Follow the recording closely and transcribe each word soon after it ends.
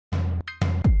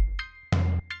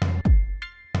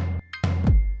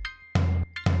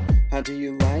How do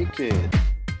you like it?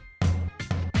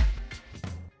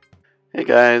 Hey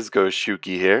guys,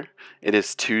 Shuki here. It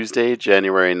is Tuesday,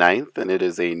 January 9th, and it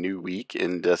is a new week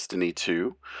in Destiny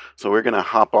 2. So we're going to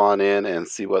hop on in and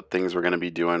see what things we're going to be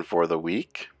doing for the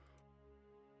week.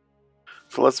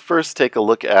 So let's first take a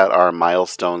look at our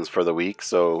milestones for the week.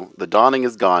 So the dawning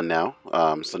is gone now,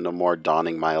 so no more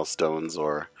dawning milestones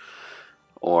or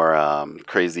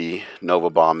crazy Nova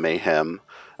Bomb Mayhem.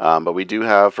 But we do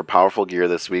have, for powerful gear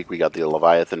this week, we got the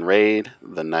Leviathan Raid,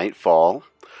 the Nightfall.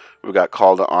 We've got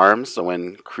Call to Arms, so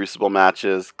win Crucible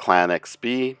matches, Clan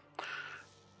XP.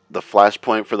 The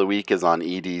flashpoint for the week is on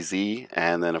EDZ,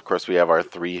 and then of course we have our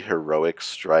 3 heroic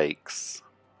strikes.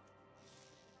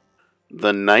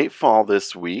 The Nightfall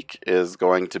this week is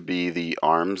going to be the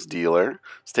Arms Dealer.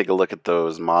 Let's take a look at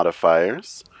those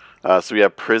modifiers. So we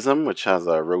have Prism, which has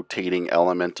a rotating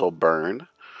elemental burn,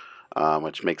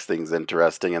 which makes things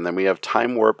interesting. And then we have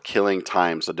Time Warp, killing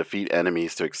time, so defeat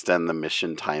enemies to extend the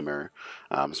mission timer.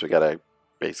 So we gotta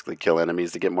basically kill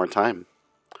enemies to get more time.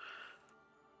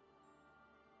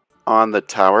 On the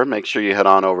tower, make sure you head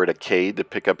on over to Cade to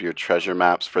pick up your treasure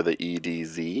maps for the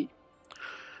EDZ.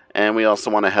 And we also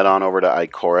want to head on over to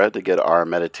Ikora to get our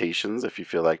meditations if you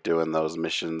feel like doing those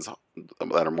missions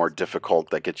that are more difficult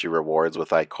that get you rewards with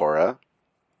Ikora.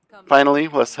 Finally,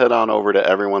 let's head on over to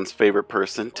everyone's favorite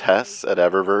person, Tess at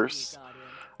Eververse.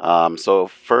 So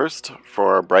first,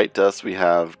 for our Bright Dust, we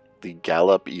have the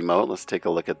Gallop emote. Let's take a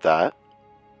look at that.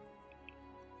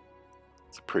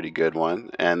 It's a pretty good one.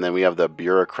 And then we have the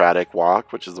Bureaucratic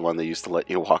Walk, which is the one that used to let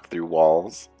you walk through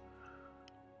walls.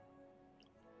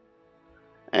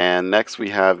 And next we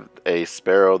have a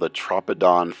Sparrow, the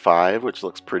Tropodon 5, which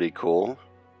looks pretty cool.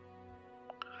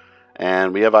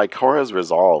 And we have Ikora's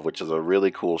Resolve, which is a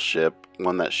really cool ship,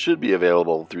 one that should be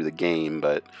available through the game,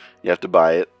 but you have to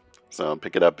buy it, so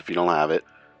pick it up if you don't have it.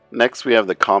 Next we have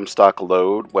the Comstock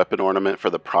Load weapon ornament for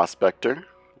the Prospector,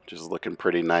 which is looking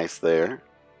pretty nice there.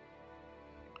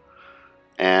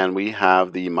 And we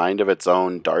have the Mind of Its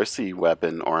Own Darcy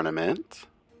weapon ornament,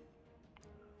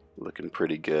 looking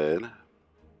pretty good.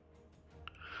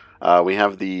 We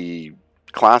have the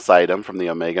class item from the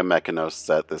Omega Mechanos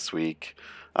set this week.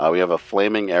 We have a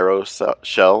Flaming Arrow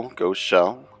shell, Ghost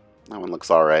Shell. That one looks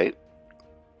alright.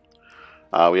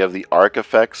 We have the Arc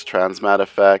Effects, Transmat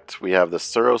Effect. We have the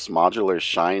Suros Modular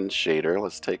Shine Shader.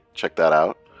 Let's check that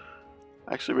out.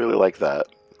 I actually really like that.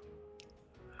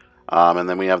 And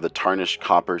then we have the Tarnished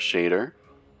Copper Shader.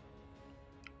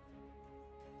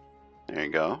 There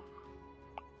you go.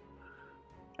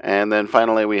 And then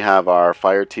finally we have our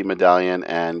Fire Team Medallion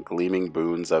and Gleaming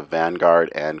Boons of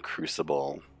Vanguard and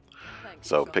Crucible.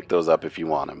 So pick those up if you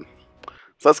want them.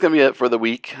 So that's going to be it for the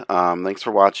week. Thanks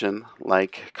for watching.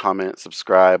 Like, comment,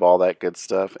 subscribe, all that good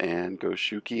stuff, and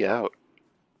Shuki out.